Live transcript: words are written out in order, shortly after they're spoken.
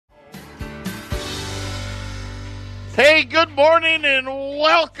Hey, good morning and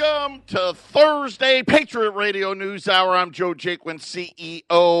welcome to Thursday Patriot Radio News Hour. I'm Joe Jaquin,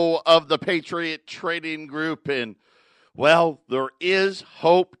 CEO of the Patriot Trading Group. And, well, there is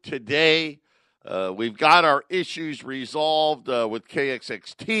hope today. We've got our issues resolved with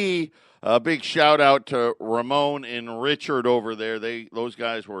KXXT. Big shout out to Ramon and Richard over there. Those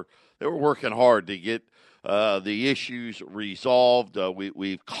guys were working hard to get the issues resolved.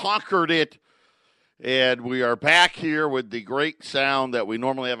 We've conquered it. And we are back here with the great sound that we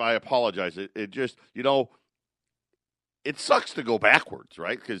normally have. I apologize. It just, it sucks to go backwards,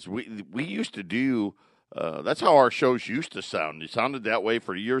 right? Because we used to do, that's how our shows used to sound. It sounded that way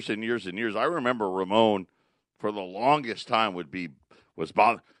for years and years and years. I remember Ramon, for the longest time, was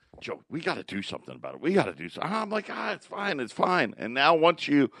bothered. Joe, we got to do something about it. We got to do something. I'm like, it's fine. And now once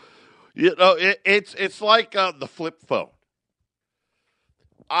it's like the flip phone.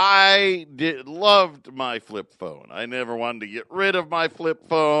 I loved my flip phone. I never wanted to get rid of my flip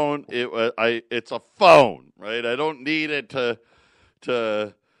phone. It's a phone, right? I don't need it to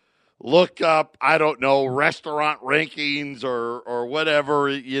look up, I don't know, restaurant rankings or whatever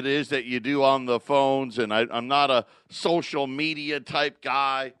it is that you do on the phones. And I'm not a social media type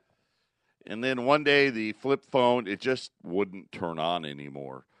guy. And then one day the flip phone, it just wouldn't turn on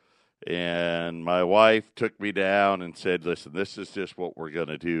anymore. And my wife took me down and said, listen, this is just what we're going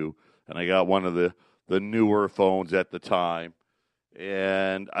to do. And I got one of the newer phones at the time.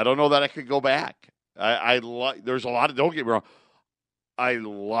 And I don't know that I could go back. There's a lot of, don't get me wrong, I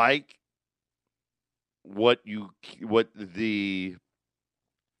like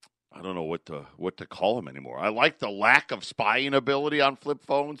I don't know what to call them anymore. I like the lack of spying ability on flip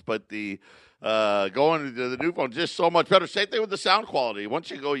phones, but the going to the new phone just so much better. Same thing with the sound quality. Once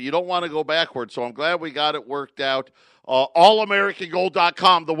you go, you don't want to go backwards. So I'm glad we got it worked out.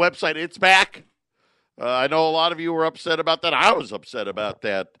 allamericangold.com, the website, it's back. I know a lot of you were upset about that. I was upset about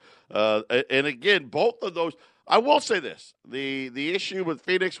that. And again, both of those. I will say this: the issue with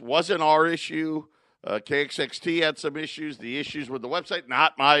Phoenix wasn't our issue. KXXT had some issues. The issues with the website,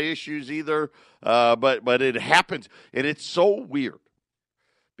 not my issues either. But it happens, and it's so weird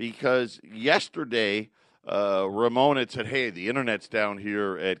because yesterday Ramon had said, "Hey, the internet's down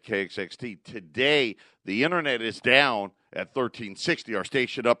here at KXXT." Today, the internet is down at 1360, our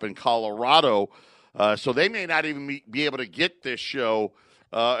station up in Colorado. So they may not even be able to get this show.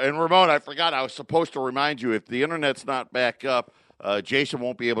 And Ramon, I forgot, I was supposed to remind you, if the internet's not back up, Jason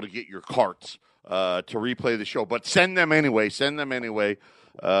won't be able to get your carts to replay the show. But send them anyway.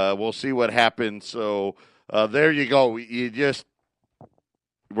 We'll see what happens. So there you go.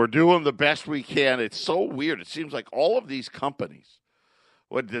 We're doing the best we can. It's so weird. It seems like all of these companies,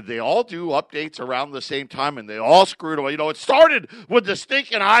 did they all do updates around the same time and they all screwed away? It started with the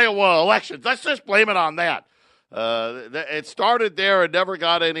stinking Iowa elections. Let's just blame it on that. It started there and never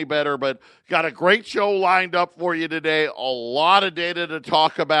got any better, but got a great show lined up for you today. A lot of data to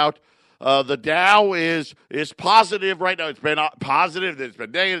talk about. The Dow is positive right now. It's been positive. It's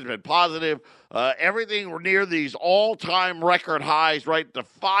been negative. It's been positive. Everything near these all-time record highs, right?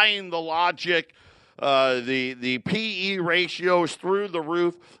 Defying the logic. The PE ratios through the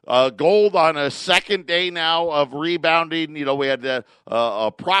roof. Gold on a second day now of rebounding. We had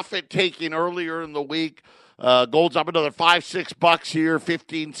a profit taking earlier in the week. Gold's up another $5-6 here,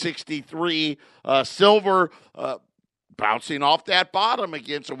 1563. Silver bouncing off that bottom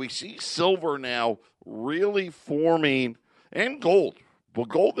again. So we see silver now really forming, and gold. Well,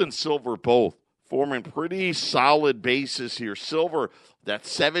 gold and silver both forming pretty solid bases here. Silver,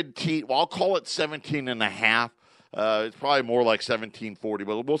 that's 17, well, I'll call it 17 and a half. It's probably more like 1740,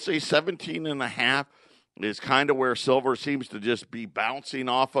 but we'll say 17 and a half is kind of where silver seems to just be bouncing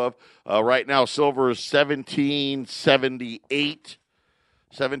off of. Right now, silver is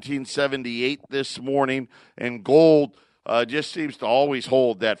 1778 this morning, and gold just seems to always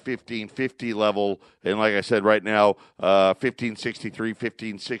hold that 1550 level. And like I said, right now, 1563,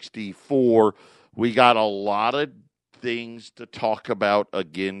 1564. We got a lot of things to talk about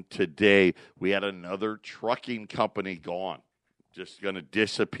again today. We had another trucking company gone, just going to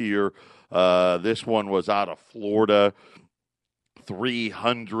disappear. This one was out of Florida.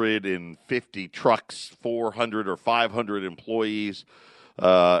 350 trucks, 400 or 500 employees.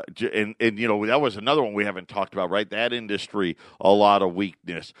 And that was another one we haven't talked about, right? That industry, a lot of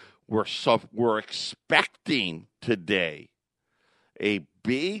weakness. We're expecting today a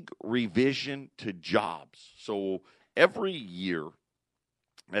big revision to jobs. So every year,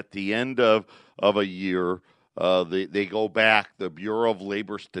 at the end of a year, they go back. The Bureau of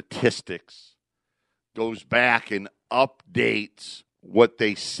Labor Statistics goes back and updates what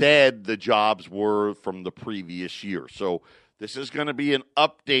they said the jobs were from the previous year. So this is going to be an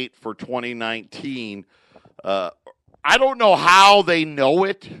update for 2019. I don't know how they know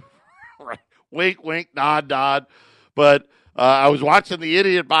it. Wink, wink, nod, nod. But I was watching the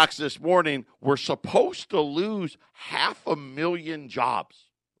Idiot Box this morning. We're supposed to lose 500,000 jobs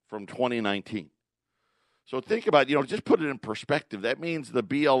from 2019. So think about, just put it in perspective. That means the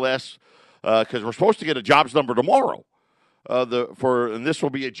BLS, because we're supposed to get a jobs number tomorrow, and this will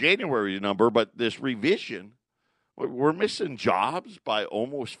be a January number, but this revision, we're missing jobs by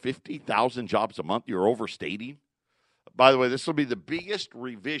almost 50,000 jobs a month. You're overstating. By the way, this will be the biggest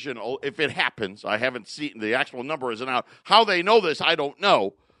revision if it happens. I haven't seen the actual number isn't out. How they know this, I don't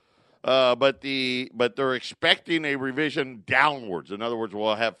know. But they're expecting a revision downwards. In other words,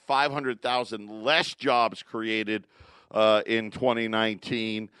 we'll have 500,000 less jobs created in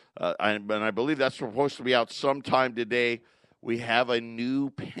 2019, and I believe that's supposed to be out sometime today. We have a new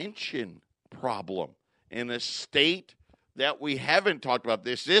pension problem in a state that we haven't talked about.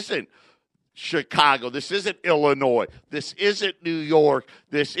 This isn't Chicago. This isn't Illinois. This isn't New York.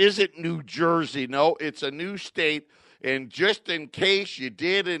 This isn't New Jersey. No, it's a new state. And just in case you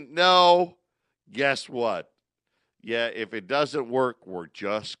didn't know, guess what? Yeah, if it doesn't work, we're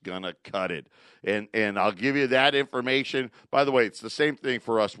just going to cut it. And I'll give you that information. By the way, it's the same thing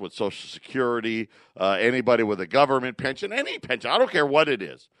for us with Social Security, anybody with a government pension, any pension. I don't care what it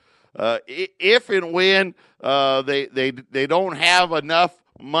is. If and when they don't have enough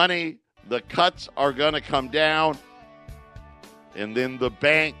money, the cuts are going to come down. And then the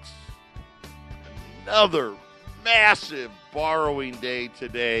banks, another massive borrowing day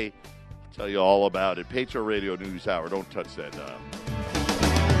today. I'll tell you all about it. Patriot Radio News Hour. Don't touch that dial.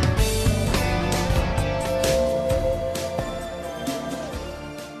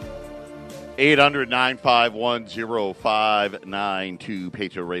 Eight 800-951-0592.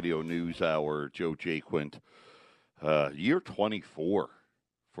 Patriot Radio News Hour. Joe Jaquint. Year 24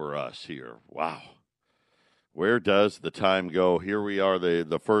 for us here. Wow. Where does the time go? Here we are,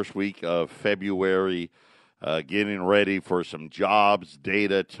 the first week of February. Getting ready for some jobs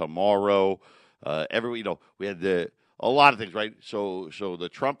data tomorrow. We had a lot of things, right? So the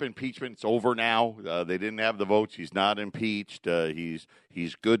Trump impeachment's over now. They didn't have the votes. He's not impeached.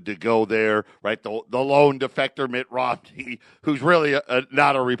 He's good to go there, right? The lone defector, Mitt Romney, who's really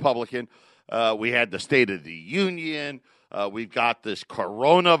not a Republican. We had the State of the Union. We've got this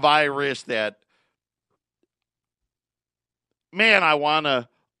coronavirus that, man, I wanna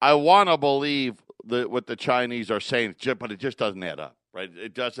believe what the Chinese are saying, but it just doesn't add up, right?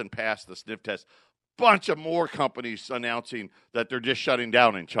 It doesn't pass the sniff test. Bunch of more companies announcing that they're just shutting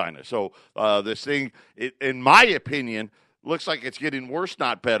down in China. So this thing, in my opinion, looks like it's getting worse,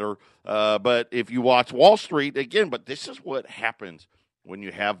 not better. But if you watch Wall Street, again, but this is what happens when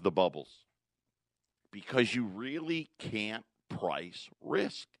you have the bubbles. Because you really can't price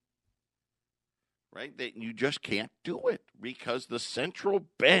risk. Right? That you just can't do it because the central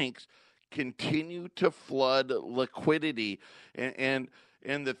banks continue to flood liquidity. And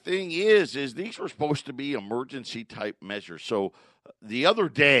the thing is these were supposed to be emergency type measures. So the other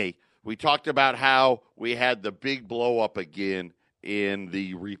day we talked about how we had the big blow up again in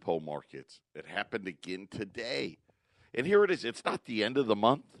the repo markets. It happened again today. And here it is. It's not the end of the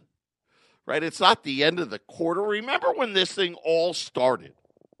month, right? It's not the end of the quarter. Remember when this thing all started?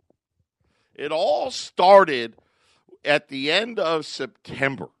 It all started at the end of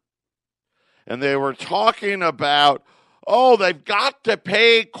September. And they were talking about, they've got to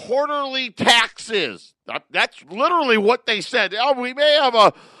pay quarterly taxes. That's literally what they said. We may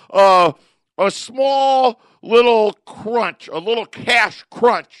have a small little crunch, a little cash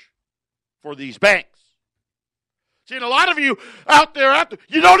crunch for these banks. See, and a lot of you out there,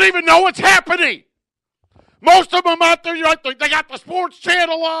 you don't even know what's happening. Most of them out there, they got the sports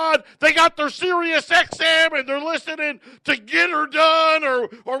channel on, they got their Sirius XM, and they're listening to Get Her Done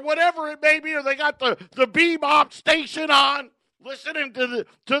or whatever it may be, or they got the Bebop station on, listening to the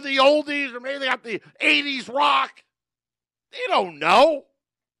oldies, or maybe they got the 80s rock. They don't know.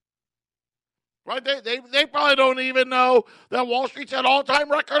 Right? They probably don't even know that Wall Street's at all-time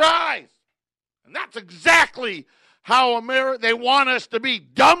record highs. And that's exactly how they want us to be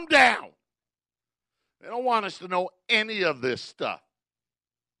dumbed down. They don't want us to know any of this stuff.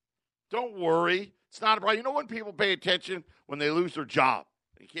 Don't worry. It's not a problem. You know when people pay attention? When they lose their job.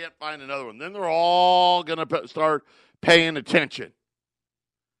 They can't find another one. Then they're all going to start paying attention.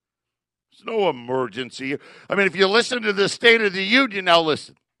 There's no emergency. I mean, if you listen to the State of the Union, now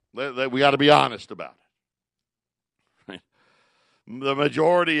listen. We got to be honest about it. The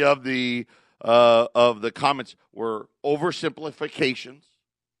majority of the of the comments were oversimplifications.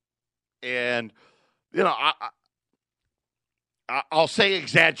 And, I'll say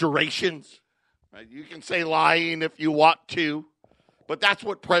exaggerations. Right? You can say lying if you want to. But that's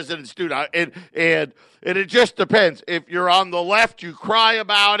what presidents do now. And it just depends. If you're on the left, you cry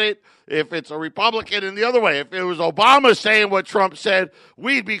about it. If it's a Republican, and the other way, if it was Obama saying what Trump said,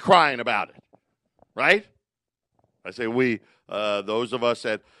 we'd be crying about it. Right? I say we, those of us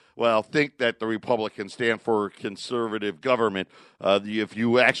that, think that the Republicans stand for conservative government. If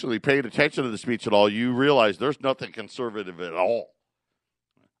you actually paid attention to the speech at all, you realize there's nothing conservative at all.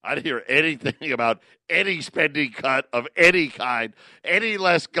 I didn't hear anything about any spending cut of any kind, any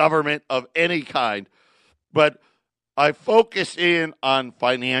less government of any kind. But I focus in on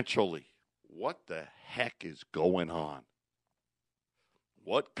financially. What the heck is going on?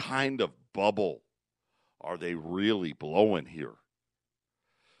 What kind of bubble are they really blowing here?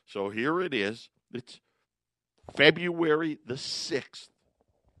 So here it is. It's February the 6th,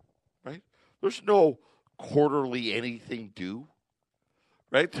 right? There's no quarterly anything due.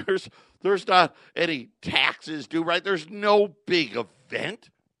 Right? There's not any taxes due, right? There's no big event.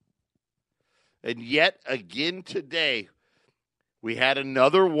 And yet again today, we had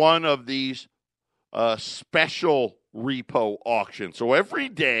another one of these special repo auctions. So every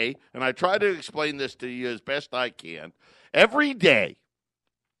day, and I try to explain this to you as best I can, every day,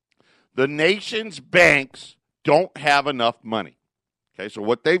 the nation's banks don't have enough money. Okay, so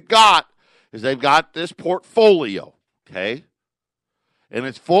what they've got is they've got this portfolio, okay? And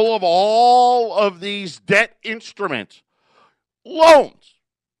it's full of all of these debt instruments, loans,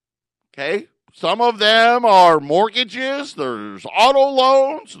 okay? Some of them are mortgages, there's auto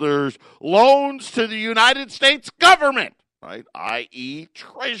loans, there's loans to the United States government, right? i.e.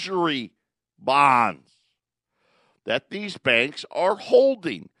 Treasury bonds that these banks are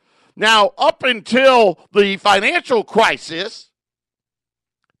holding. Now, up until the financial crisis,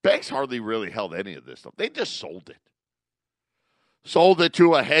 banks hardly really held any of this stuff. They just sold it. Sold it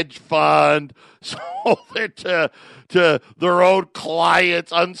to a hedge fund, sold it to their own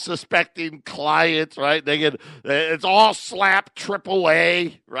clients, unsuspecting clients, right? It's all slap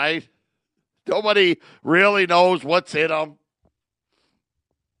AAA, right? Nobody really knows what's in them.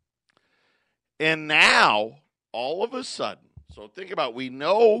 And now, all of a sudden, so think about, we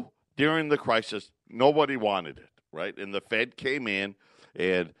know during the crisis, nobody wanted it, right? And the Fed came in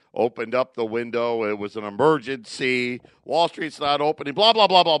and opened up the window. It was an emergency. Wall Street's not opening, blah, blah,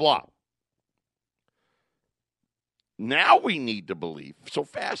 blah, blah, blah. Now we need to believe. So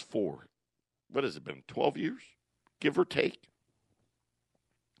fast forward. What has it been, 12 years, give or take?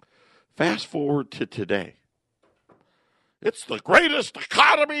 Fast forward to today. It's the greatest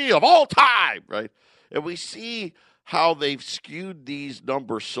economy of all time, right? And we see how they've skewed these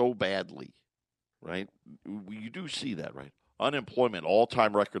numbers so badly, right? You do see that, right? Unemployment,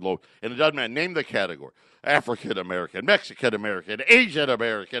 all-time record low. And it doesn't matter. Name the category. African-American, Mexican-American,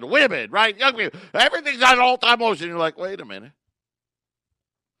 Asian-American, women, right? Young people. Everything's at all-time lows. And you're like, wait a minute.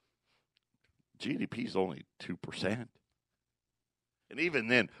 GDP's only 2%. And even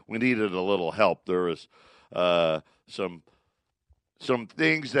then, we needed a little help. There was some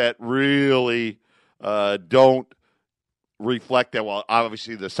things that really don't reflect that. Well,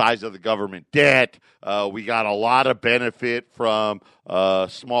 obviously the size of the government debt. We got a lot of benefit from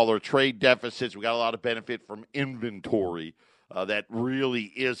smaller trade deficits. We got a lot of benefit from inventory that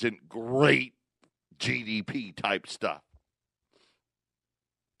really isn't great GDP type stuff.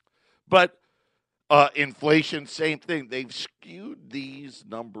 But inflation, same thing. They've skewed these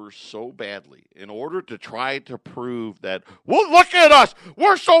numbers so badly in order to try to prove that, well, look at us.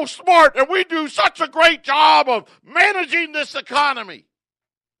 We're so smart and we do such a great job of managing this economy.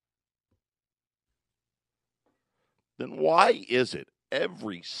 Then why is it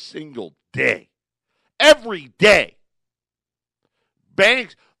every single day,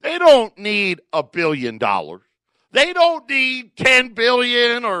 banks, they don't need $1 billion. They don't need 10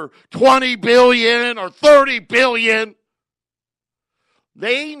 billion or 20 billion or 30 billion.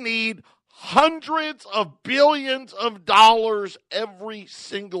 They need hundreds of billions of dollars every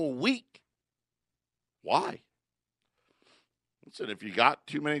single week. Why? Listen, if you got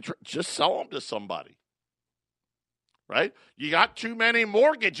too many, just sell them to somebody. Right? You got too many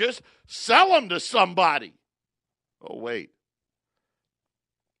mortgages, sell them to somebody. Oh, wait.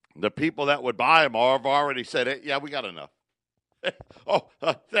 The people that would buy them have already said, hey, yeah, we got enough.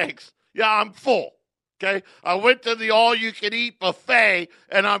 Thanks. Yeah, I'm full. Okay? I went to the all-you-can-eat buffet,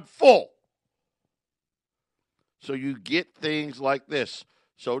 and I'm full. So you get things like this.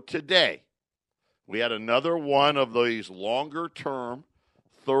 So today, we had another one of these longer-term,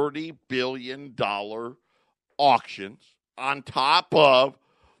 $30 billion auctions on top of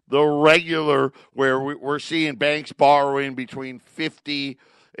the regular where we're seeing banks borrowing between 50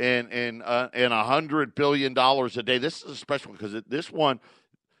 and $100 billion a day. This is a special one because this one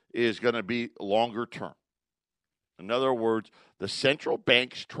is going to be longer term. In other words, the central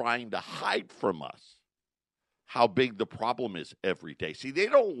bank's trying to hide from us how big the problem is every day. See, they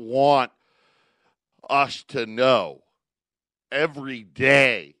don't want us to know every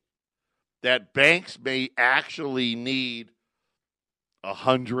day that banks may actually need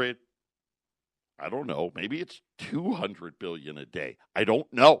 100, I don't know, maybe it's 200 billion a day. I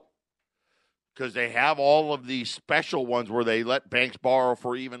don't know. Because they have all of these special ones where they let banks borrow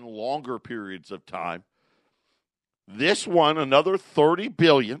for even longer periods of time. This one, another 30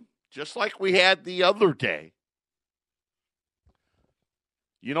 billion, just like we had the other day.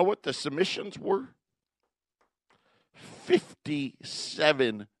 You know what the submissions were?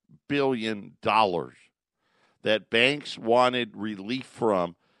 $57 billion that banks wanted relief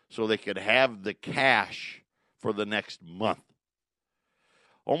from so they could have the cash for the next month.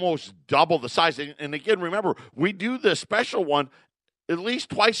 Almost double the size. And again, remember, we do the special one at least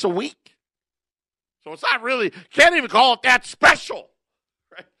twice a week. So it's not really, can't even call it that special,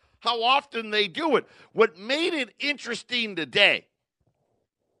 right? How often they do it. What made it interesting today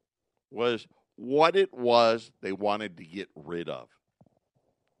was what it was they wanted to get rid of.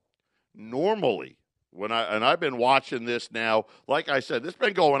 Normally, I've been watching this now, like I said, this has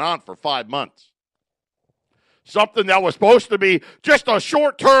been going on for 5 months. Something that was supposed to be just a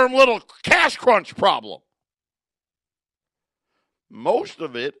short-term little cash crunch problem. Most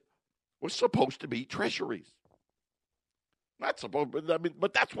of it was supposed to be treasuries. Not supposed,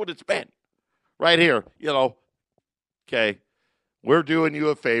 but that's what it's been. Right here, okay, we're doing you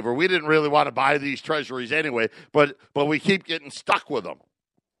a favor. We didn't really want to buy these treasuries anyway, but we keep getting stuck with them.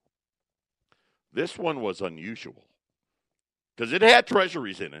 This one was unusual because it had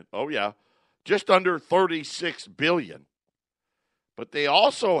treasuries in it. Oh, yeah. Just under $36 billion. But they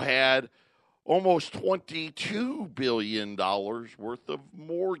also had almost $22 billion worth of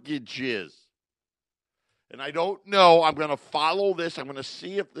mortgages. And I don't know. I'm going to follow this. I'm going to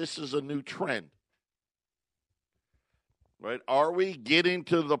see if this is a new trend. Right? Are we getting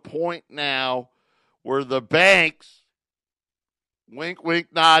to the point now where the banks, wink, wink,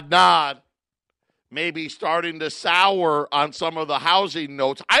 nod, nod, maybe starting to sour on some of the housing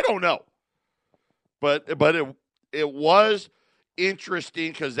notes? I don't know. But it was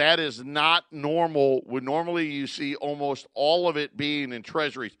interesting because that is not normal. When normally you see almost all of it being in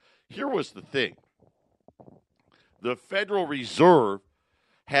treasuries. Here was the thing. The Federal Reserve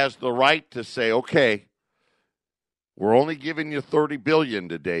has the right to say, okay, we're only giving you $30 billion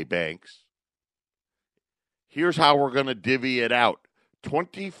today, banks. Here's how we're going to divvy it out.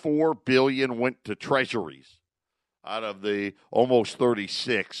 $24 billion went to treasuries out of the almost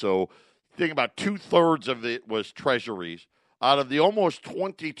 36. So think about 2/3 of it was treasuries. Out of the almost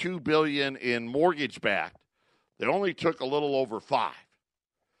 $22 billion in mortgage-backed, they only took a little over 5.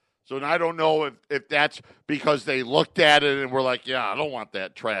 So I don't know if that's because they looked at it and were like, yeah, I don't want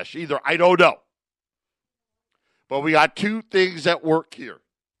that trash either. I don't know. But we got two things at work here.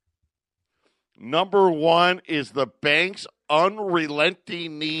 Number one is the bank's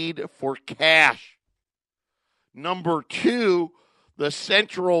unrelenting need for cash. Number two, the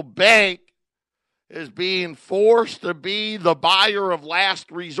central bank is being forced to be the buyer of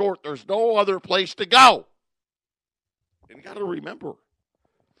last resort. There's no other place to go. And you got to remember,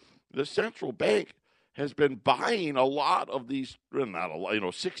 the central bank has been buying a lot of these, not a lot,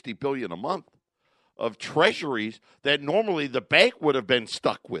 $60 billion a month of treasuries that normally the bank would have been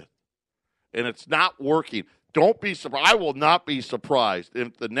stuck with. And it's not working. Don't be surprised. I will not be surprised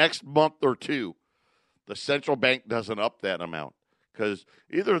if the next month or two the central bank doesn't up that amount. Because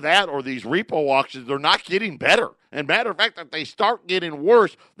either that or these repo auctions, they're not getting better. And matter of fact, if they start getting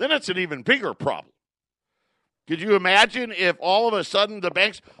worse, then it's an even bigger problem. Could you imagine if all of a sudden the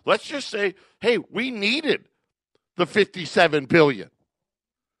banks, let's just say, hey, we needed the $57 billion.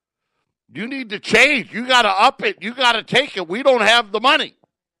 You need to change. You got to up it. You got to take it. We don't have the money.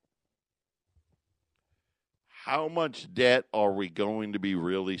 How much debt are we going to be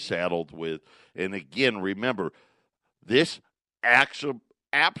really saddled with? And again, remember, this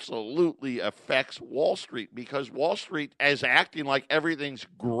absolutely affects Wall Street because Wall Street is acting like everything's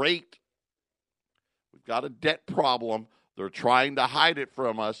great. We've got a debt problem. They're trying to hide it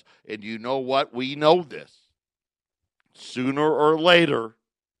from us. And you know what? We know this. Sooner or later,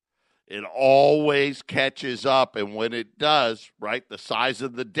 it always catches up. And when it does, right, the size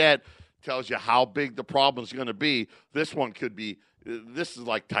of the debt tells you how big the problem is going to be. This one could be This is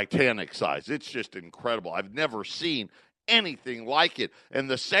like Titanic size. It's just incredible. I've never seen anything like it. And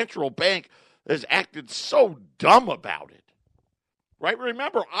the central bank has acted so dumb about it. Right?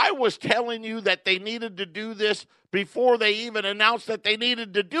 Remember, I was telling you that they needed to do this before they even announced that they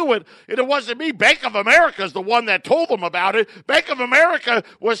needed to do it. And it wasn't me. Bank of America is the one that told them about it. Bank of America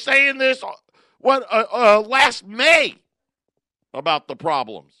was saying this last May about the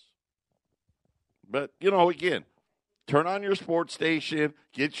problems. But, again, turn on your sports station,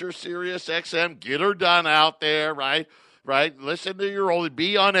 get your Sirius XM, get her done out there, right? Right? Listen to your old,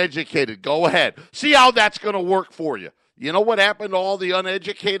 be uneducated. Go ahead. See how that's going to work for you. You know what happened to all the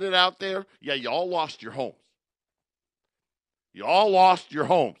uneducated out there? Yeah, you all lost your homes. You all lost your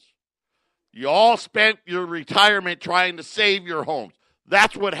homes. You all spent your retirement trying to save your homes.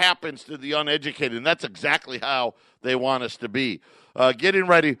 That's what happens to the uneducated, and that's exactly how they want us to be. Getting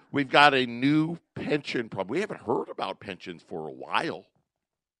ready, we've got a new pension problem. We haven't heard about pensions for a while.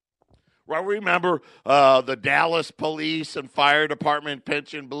 Well, remember the Dallas police and fire department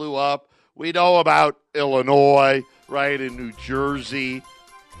pension blew up. We know about Illinois, right, and New Jersey.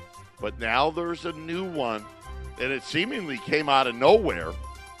 But now there's a new one, and it seemingly came out of nowhere.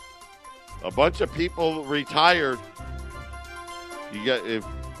 A bunch of people retired.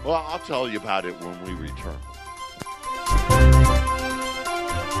 I'll tell you about it when we return.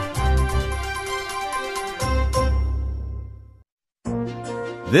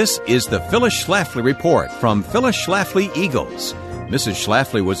 This is the Phyllis Schlafly Report from Phyllis Schlafly Eagles. Mrs.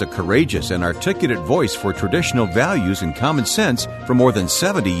 Schlafly was a courageous and articulate voice for traditional values and common sense for more than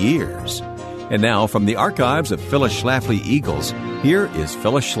 70 years. And now, from the archives of Phyllis Schlafly Eagles, here is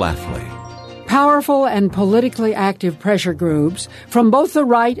Phyllis Schlafly. Powerful and politically active pressure groups from both the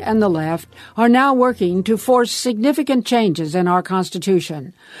right and the left are now working to force significant changes in our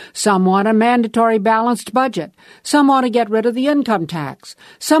Constitution. Some want a mandatory balanced budget. Some want to get rid of the income tax.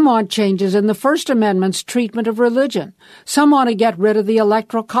 Some want changes in the First Amendment's treatment of religion. Some want to get rid of the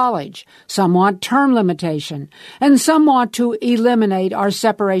Electoral College. Some want term limitation. And some want to eliminate our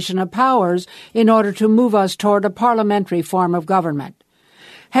separation of powers in order to move us toward a parliamentary form of government.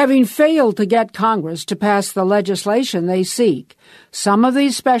 Having failed to get Congress to pass the legislation they seek, some of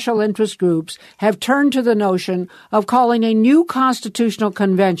these special interest groups have turned to the notion of calling a new constitutional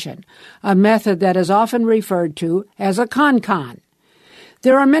convention, a method that is often referred to as a con-con.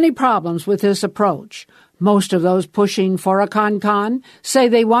 There are many problems with this approach. Most of those pushing for a con-con say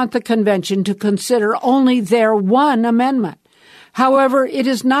they want the convention to consider only their one amendment. However, it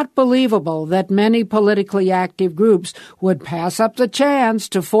is not believable that many politically active groups would pass up the chance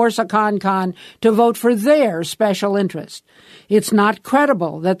to force a con-con to vote for their special interest. It's not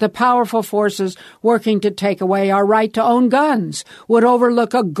credible that the powerful forces working to take away our right to own guns would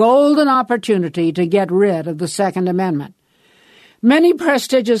overlook a golden opportunity to get rid of the Second Amendment. Many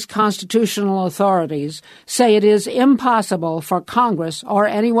prestigious constitutional authorities say it is impossible for Congress or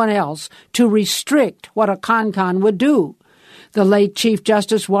anyone else to restrict what a con-con would do. The late Chief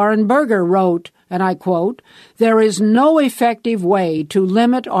Justice Warren Burger wrote, and I quote, "There is no effective way to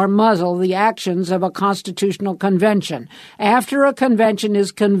limit or muzzle the actions of a constitutional convention. After a convention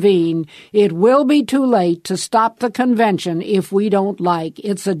is convened, it will be too late to stop the convention if we don't like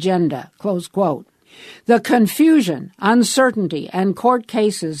its agenda." Close quote. The confusion, uncertainty, and court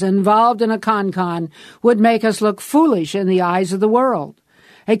cases involved in a con-con would make us look foolish in the eyes of the world.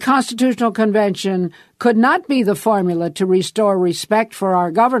 A constitutional convention could not be the formula to restore respect for our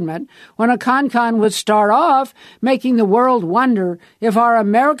government when a con-con would start off making the world wonder if our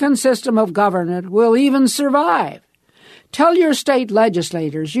American system of government will even survive. Tell your state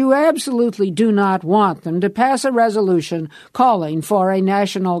legislators you absolutely do not want them to pass a resolution calling for a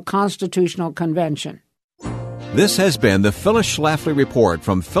national constitutional convention. This has been the Phyllis Schlafly Report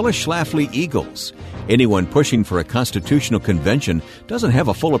from Phyllis Schlafly Eagles. Anyone pushing for a constitutional convention doesn't have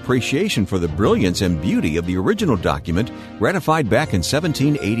a full appreciation for the brilliance and beauty of the original document ratified back in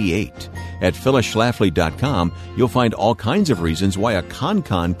 1788. At phyllisschlafly.com, you'll find all kinds of reasons why a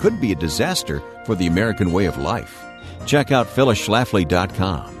con-con could be a disaster for the American way of life. Check out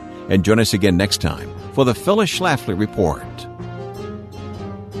phyllisschlafly.com and join us again next time for the Phyllis Schlafly Report.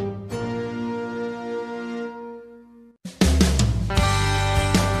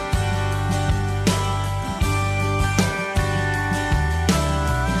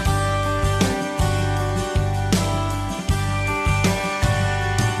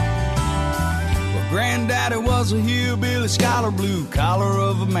 Granddaddy was a hillbilly scholar, blue collar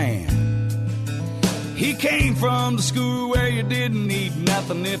of a man. He came from the school where you didn't need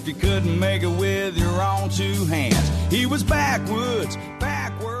nothing if you couldn't make it with your own two hands. He was backwoods,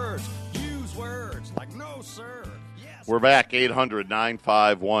 use words like no sir. Yes. We're back,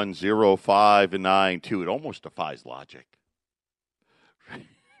 800-951-0592. It almost defies logic. Right?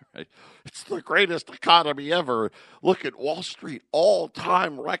 It's the greatest economy ever. Look at Wall Street,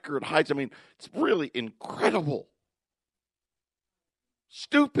 all-time record highs. I mean, it's really incredible.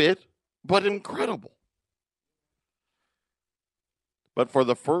 Stupid, but incredible. But for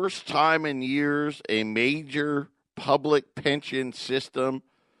the first time in years, a major public pension system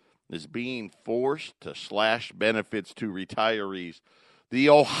is being forced to slash benefits to retirees. The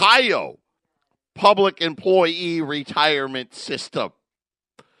Ohio Public Employee Retirement System.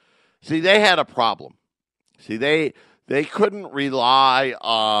 See, they had a problem. See, they couldn't rely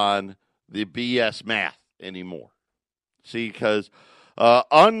on the BS math anymore. See, because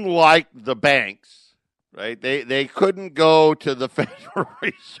unlike the banks, right, they couldn't go to the Federal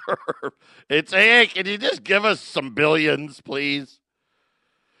Reserve and say, hey, can you just give us some billions, please?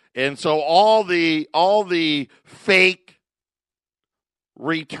 And so all the fake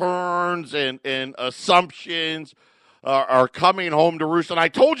returns and assumptions are coming home to roost. And I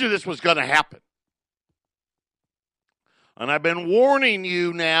told you this was going to happen. And I've been warning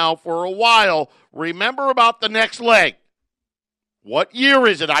you now for a while. Remember about the next leg. What year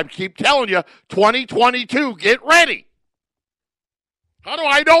is it? I keep telling you, 2022. Get ready. How do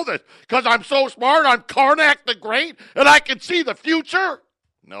I know this? Because I'm so smart. I'm Karnak the Great, and I can see the future?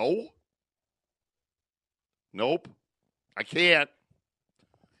 No. Nope. I can't.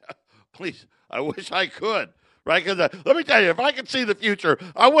 Please, I wish I could. Right? Because let me tell you, if I could see the future,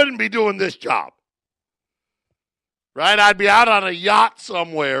 I wouldn't be doing this job. Right? I'd be out on a yacht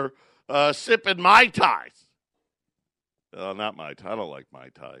somewhere sipping Mai Tais. Not Mai Tai. I don't like Mai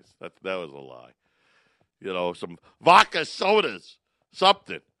Tais. That was a lie. You know, some vodka sodas,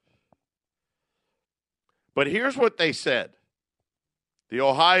 something. But here's what they said. The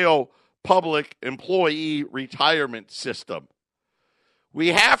Ohio Public Employee Retirement System. We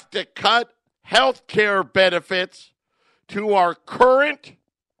have to cut health care benefits to our current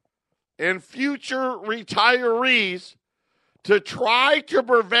and future retirees to try to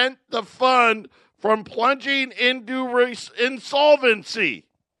prevent the fund from plunging into insolvency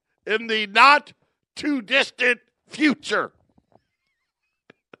in the not-too-distant future.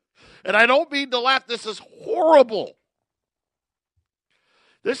 And I don't mean to laugh. This is horrible.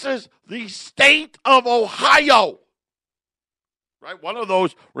 This is the state of Ohio. Right? One of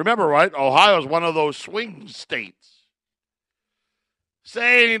those, remember, right? Ohio is one of those swing states.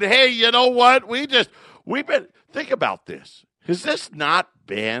 Saying, hey, you know what? Think about this. Has this not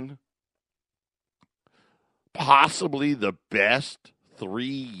been possibly the best 3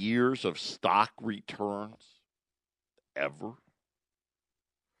 years of stock returns ever?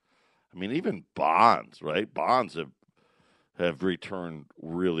 I mean, even bonds, right? Bonds have returned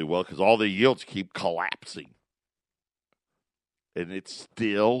really well because all the yields keep collapsing. And it's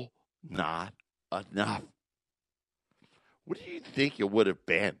still not enough. What do you think it would have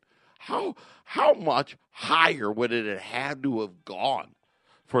been? How much higher would it have had to have gone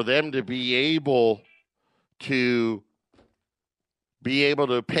for them to be able to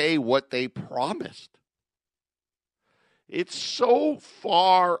pay what they promised? It's so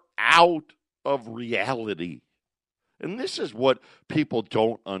far out of reality. And this is what people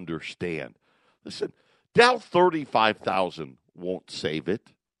don't understand. Listen, Dow 35,000 won't save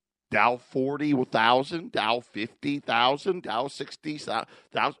it. Dow 40,000, Dow 50,000, Dow 60,000,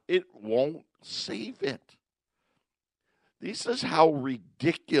 it won't save it. This is how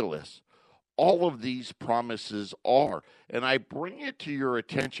ridiculous all of these promises are. And I bring it to your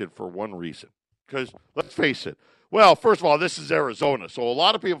attention for one reason. Because, let's face it, well, first of all, this is Arizona, so a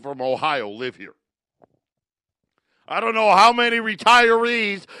lot of people from Ohio live here. I don't know how many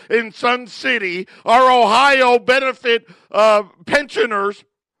retirees in Sun City are Ohio benefit pensioners,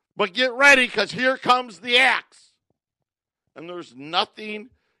 but get ready because here comes the axe. And there's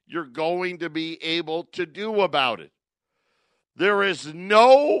nothing you're going to be able to do about it. There is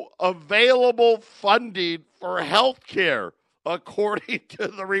no available funding for health care, according to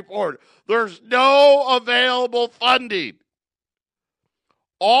the report. There's no available funding.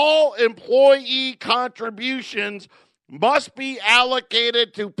 All employee contributions must be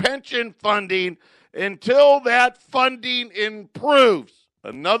allocated to pension funding until that funding improves.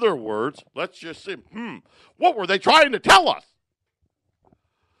 In other words, let's just say, what were they trying to tell us?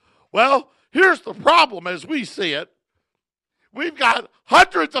 Well, here's the problem as we see it. We've got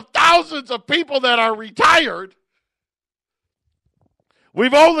hundreds of thousands of people that are retired.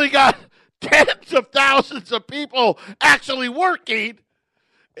 We've only got tens of thousands of people actually working.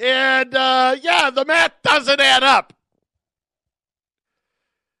 And, the math doesn't add up.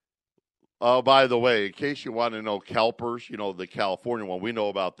 by the way, in case you want to know CalPERS, the California one, we know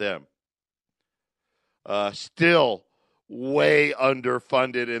about them. Still way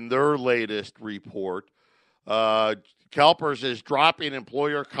underfunded in their latest report. CalPERS is dropping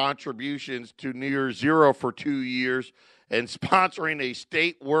employer contributions to near zero for 2 years and sponsoring a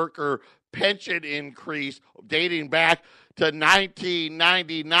state worker pension increase dating back to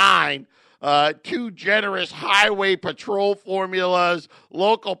 1999. Too generous highway patrol formulas,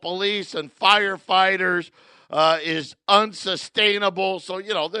 local police and firefighters is unsustainable. So,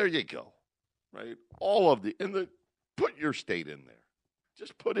 there you go, right? All of put your state in there.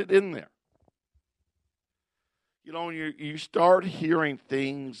 Just put it in there. You start hearing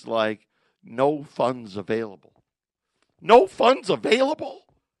things like no funds available. No funds available?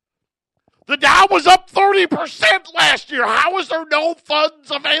 The Dow was up 30% last year. How is there no funds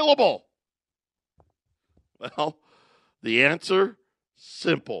available? Well, the answer,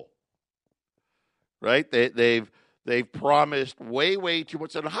 simple. Right? They've promised way too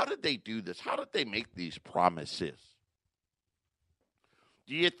much. And how did they do this? How did they make these promises?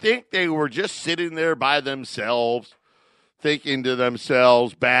 Do you think they were just sitting there by themselves, thinking to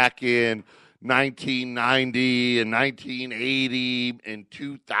themselves back in 1990 and 1980 and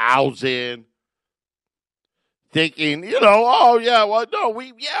 2000, thinking, we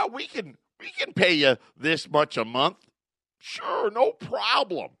can pay you this much a month. Sure, no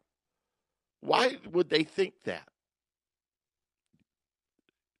problem. Why would they think that?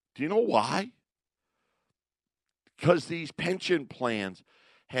 Do you know why? Because these pension plans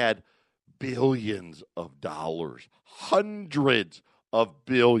had billions of dollars, hundreds of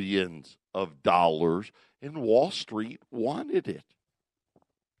billions of dollars, and Wall Street wanted it.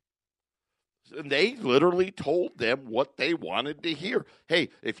 And they literally told them what they wanted to hear. Hey,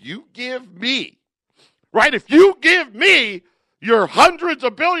 if you give me your hundreds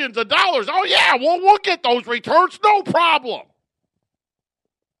of billions of dollars, oh yeah, we'll get those returns, no problem.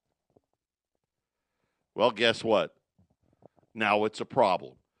 Well, guess what? Now it's a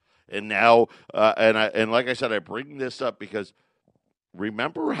problem. And now, and like I said, I bring this up because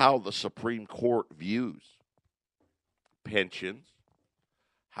remember how the Supreme Court views pensions,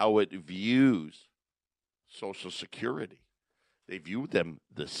 how it views Social Security. They view them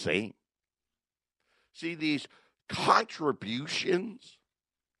the same. See, these contributions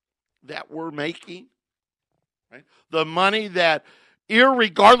that we're making, right? The money that,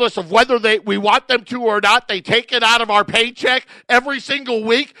 irregardless of whether we want them to or not, they take it out of our paycheck every single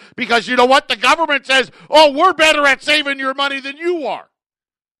week because you know what? The government says, oh, we're better at saving your money than you are.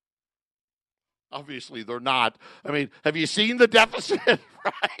 Obviously, they're not. I mean, have you seen the deficit,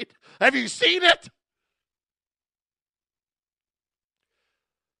 right? Have you seen it?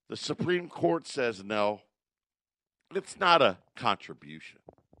 The Supreme Court says no. It's not a contribution.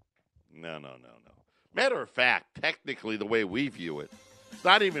 No. Matter of fact, technically, the way we view it, it's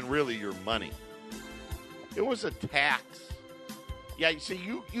not even really your money. It was a tax. Yeah, you see,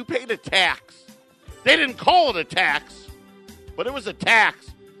 you paid a tax. They didn't call it a tax, but it was a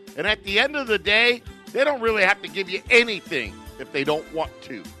tax. And at the end of the day, they don't really have to give you anything if they don't want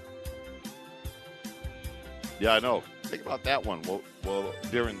to. Yeah, I know. Think about that one well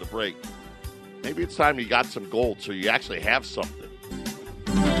during the break. Maybe it's time you got some gold so you actually have something.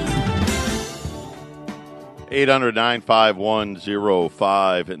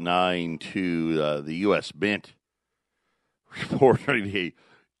 800-951-0592. The U.S. Mint reporting a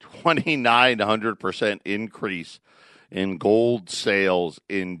 2,900% increase in gold sales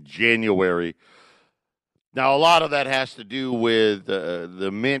in January. Now, a lot of that has to do with the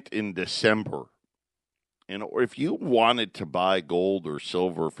mint in December. And if you wanted to buy gold or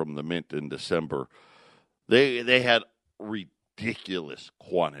silver from the mint in December, they had ridiculous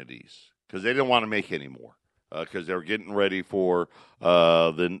quantities because they didn't want to make any more because they were getting ready for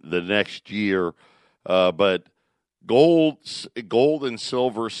the next year. But gold and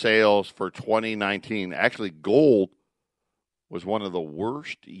silver sales for 2019, actually gold was one of the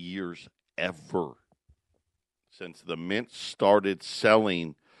worst years ever since the mint started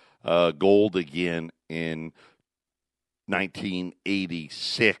selling gold again in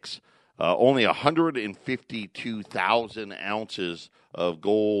 1986. Only 152,000 ounces of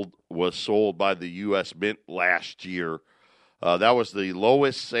gold was sold by the U.S. Mint last year. That was the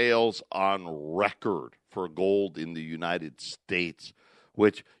lowest sales on record for gold in the United States,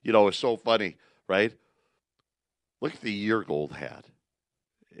 which, is so funny, right? Look at the year gold had.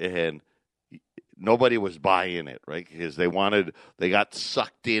 And nobody was buying it, right? Because they got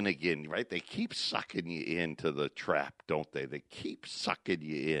sucked in again, right? They keep sucking you into the trap, don't they? They keep sucking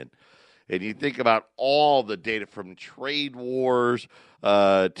you in. and you think about all the data from trade wars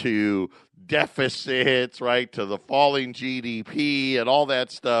to deficits, right, to the falling GDP and all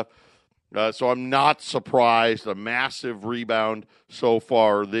that stuff. So I'm not surprised. A massive rebound so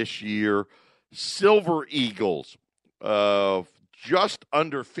far this year. Silver Eagles, just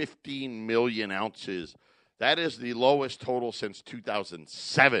under 15 million ounces. That is the lowest total since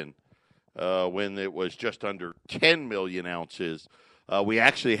 2007, when it was just under 10 million ounces. We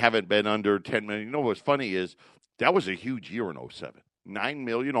actually haven't been under 10 million. You know what's funny is that was a huge year in 2007. 9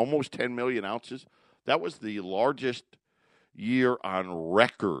 million, almost 10 million ounces. That was the largest year on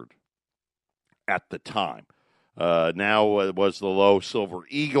record at the time. Now it was the low. Silver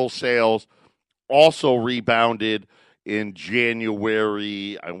Eagle sales also rebounded in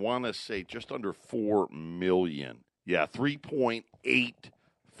January. I want to say just under 4 million. Yeah,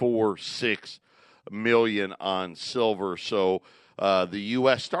 3.846 million on silver. So the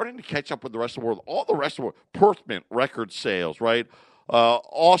U.S. starting to catch up with the rest of the world. All the rest of the world, Perth Mint, record sales, right?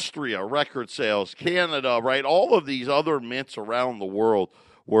 Austria, record sales. Canada, right? All of these other mints around the world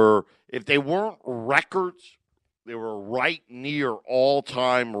were, if they weren't records, they were right near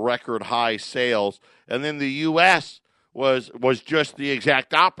all-time record high sales. And then the U.S. was just the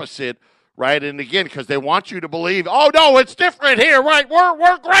exact opposite, right? And again, because they want you to believe, oh, no, it's different here, right?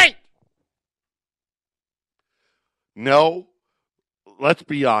 We're great. No, let's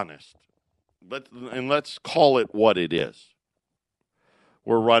be honest. Let's call it what it is.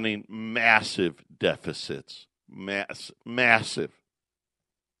 We're running massive deficits. Massive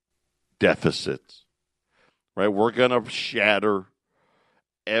deficits. Right? We're going to shatter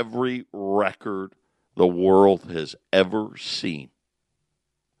every record the world has ever seen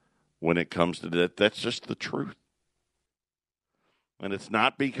when it comes to that. That's just the truth. And it's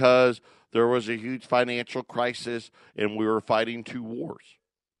not because there was a huge financial crisis and we were fighting two wars.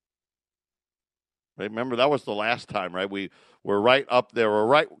 Right? Remember, that was the last time, right? We were right up there. We're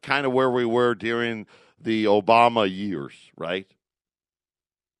right kind of where we were during the Obama years, right?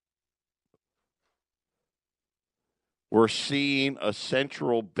 We're seeing a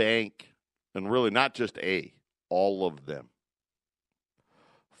central bank, and really not just all of them,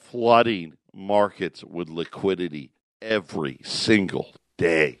 flooding markets with liquidity every single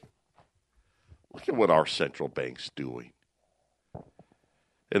day. Look at what our central bank's doing.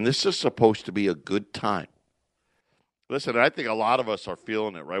 And this is supposed to be a good time. Listen, I think a lot of us are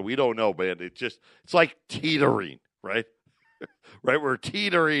feeling it, right? We don't know, man. It's like teetering, right? Right? We're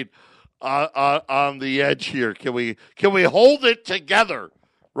teetering on the edge here. Can we hold it together,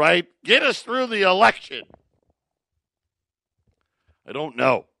 right? Get us through the election. I don't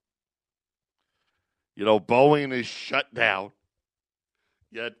know. You know, Boeing is shut down,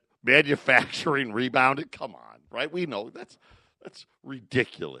 yet manufacturing rebounded. Come on, right? We know that's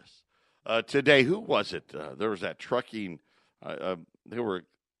ridiculous. Today, who was it? There was that trucking. They were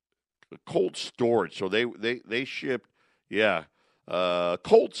cold storage, so they shipped,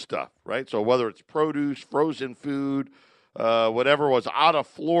 cold stuff, right? So whether it's produce, frozen food, whatever was out of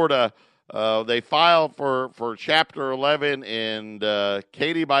Florida, they filed for Chapter 11, and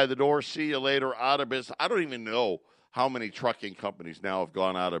Katie by the door, see you later, out of business. I don't even know how many trucking companies now have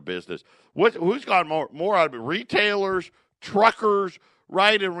gone out of business. Who's gone more out of business? Retailers, truckers,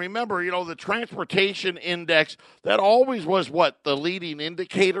 right? And remember, you know, the transportation index, that always was what? The leading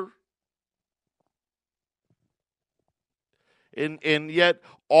indicator? And yet,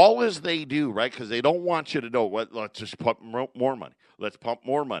 all as they do, right, because they don't want you to know, let's just pump more money. Let's pump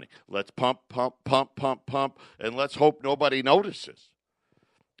more money. Let's pump, and let's hope nobody notices.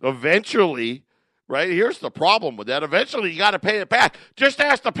 Eventually, right, here's the problem with that. Eventually, you got to pay it back. Just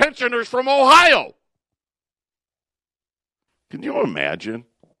ask the pensioners from Ohio. Can you imagine?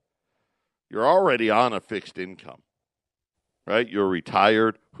 You're already on a fixed income, right? You're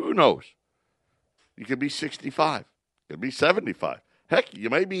retired. Who knows? You could be 65. You could be 75. Heck, you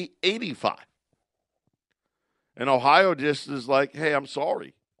may be 85. And Ohio just is like, hey, I'm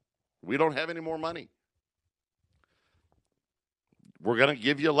sorry. We don't have any more money. We're going to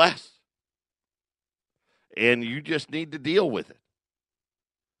give you less. And you just need to deal with it.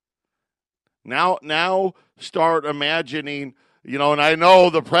 Now start imagining, you know, and I know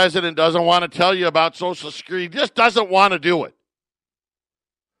the president doesn't want to tell you about Social Security. He just doesn't want to do it.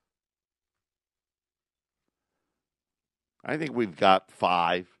 I think we've got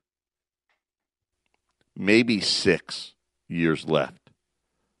 5, maybe 6 years left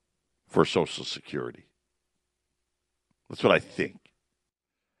for Social Security. That's what I think.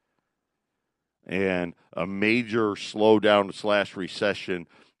 And a major slowdown / recession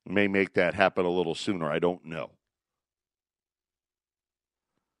may make that happen a little sooner. I don't know.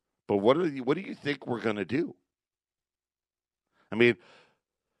 But what do you think we're going to do? I mean,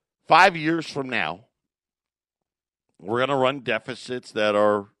 5 years from now, we're going to run deficits that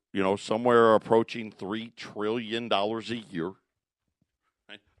are, somewhere approaching $3 trillion a year.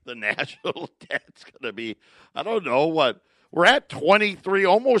 The national debt's going to be, I don't know what, we're at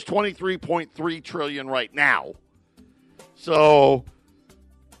almost 23.3 trillion right now. So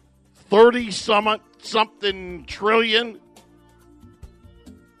 30-something trillion.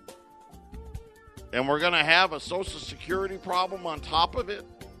 And we're going to have a Social Security problem on top of it?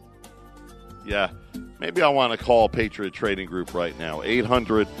 Yeah, maybe I want to call Patriot Trading Group right now.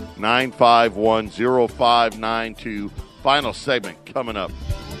 800-951-0592. Final segment coming up.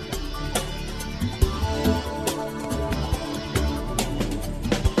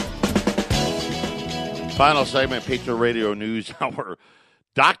 Final segment, Patriot Radio News Hour.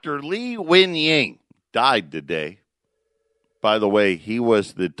 Dr. Lee Wen-Ying died today. By the way, he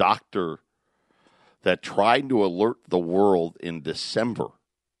was the doctor that tried to alert the world in December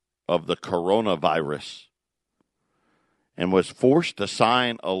of the coronavirus and was forced to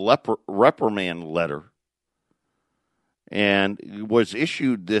sign a reprimand letter and was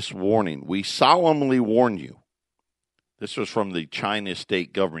issued this warning. We solemnly warn you. This was from the China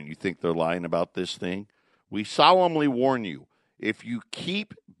state government. You think they're lying about this thing? We solemnly warn you, if you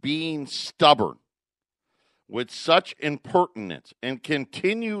keep being stubborn with such impertinence and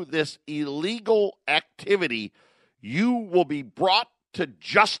continue this illegal activity, you will be brought to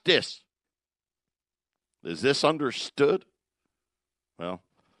justice. Is this understood? Well,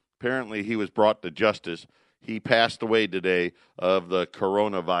 apparently he was brought to justice. He passed away today of the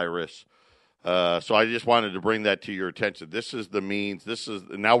coronavirus. So I just wanted to bring that to your attention. This is the means.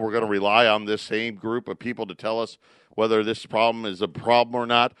 Now we're going to rely on this same group of people to tell us whether this problem is a problem or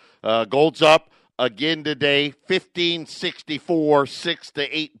not. Gold's up again today, $15.64, $6 to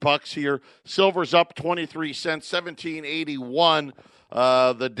 $8 here. Silver's up 23 cents, $17.81.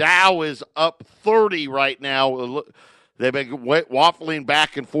 The Dow is up 30 right now. They've been waffling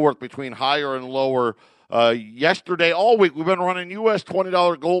back and forth between higher and lower. Yesterday, all week, we've been running U.S.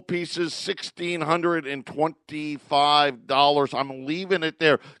 $20 gold pieces, $1,625. I'm leaving it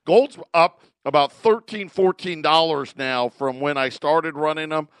there. Gold's up about $13, $14 now from when I started running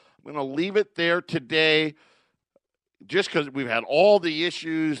them. I'm going to leave it there today just because we've had all the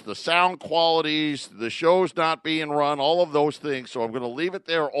issues, the sound qualities, the show's not being run, all of those things. So I'm going to leave it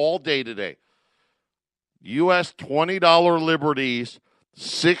there all day today. U.S. $20 Liberties,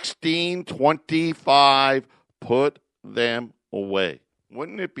 $16.25. Put them away.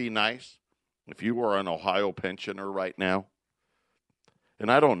 Wouldn't it be nice if you were an Ohio pensioner right now?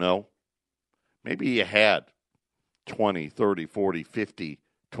 And I don't know. Maybe you had 20, 30, 40, 50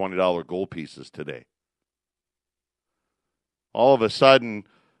 $20 gold pieces today. All of a sudden,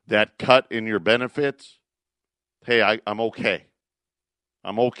 that cut in your benefits, hey, I'm okay.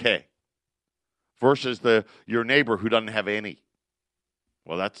 I'm okay. Versus your neighbor who doesn't have any.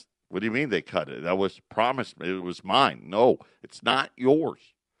 Well, what do you mean they cut it? That was promised. It was mine. No, it's not yours.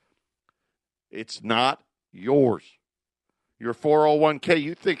 It's not yours. Your 401k,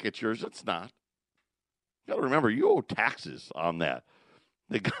 you think it's yours. It's not. You got to remember, you owe taxes on that.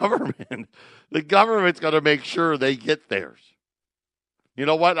 The government's got to make sure they get theirs. You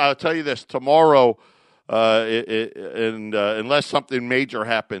know what? I'll tell you this. Tomorrow, unless something major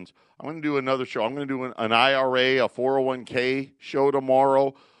happens, I'm going to do another show. I'm going to do an IRA, a 401k show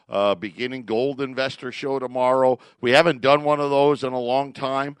tomorrow, beginning gold investor show tomorrow. We haven't done one of those in a long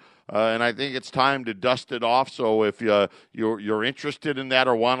time, and I think it's time to dust it off. So if you're interested in that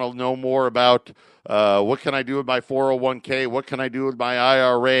or want to know more about what can I do with my 401k, what can I do with my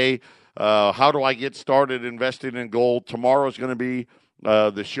IRA, how do I get started investing in gold, tomorrow's going to be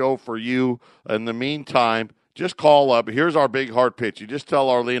the show for you. In the meantime, just call up. Here's our big hard pitch. You just tell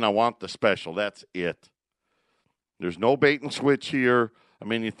Arlene, I want the special. That's it. There's no bait and switch here. I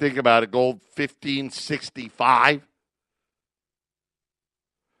mean, you think about it, gold $15.65,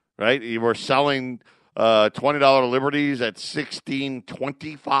 right? You were selling $20 Liberties at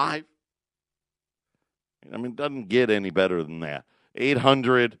 $16.25. I mean, it doesn't get any better than that.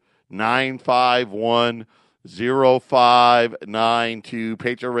 800-951-0592,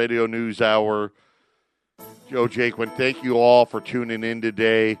 Patriot Radio News Hour. Joe Jaquin, thank you all for tuning in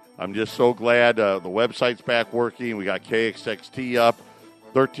today. I'm just so glad the website's back working. We got KXXT up,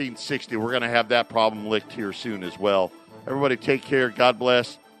 1360. We're going to have that problem licked here soon as well. Everybody take care. God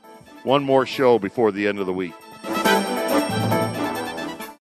bless. One more show before the end of the week.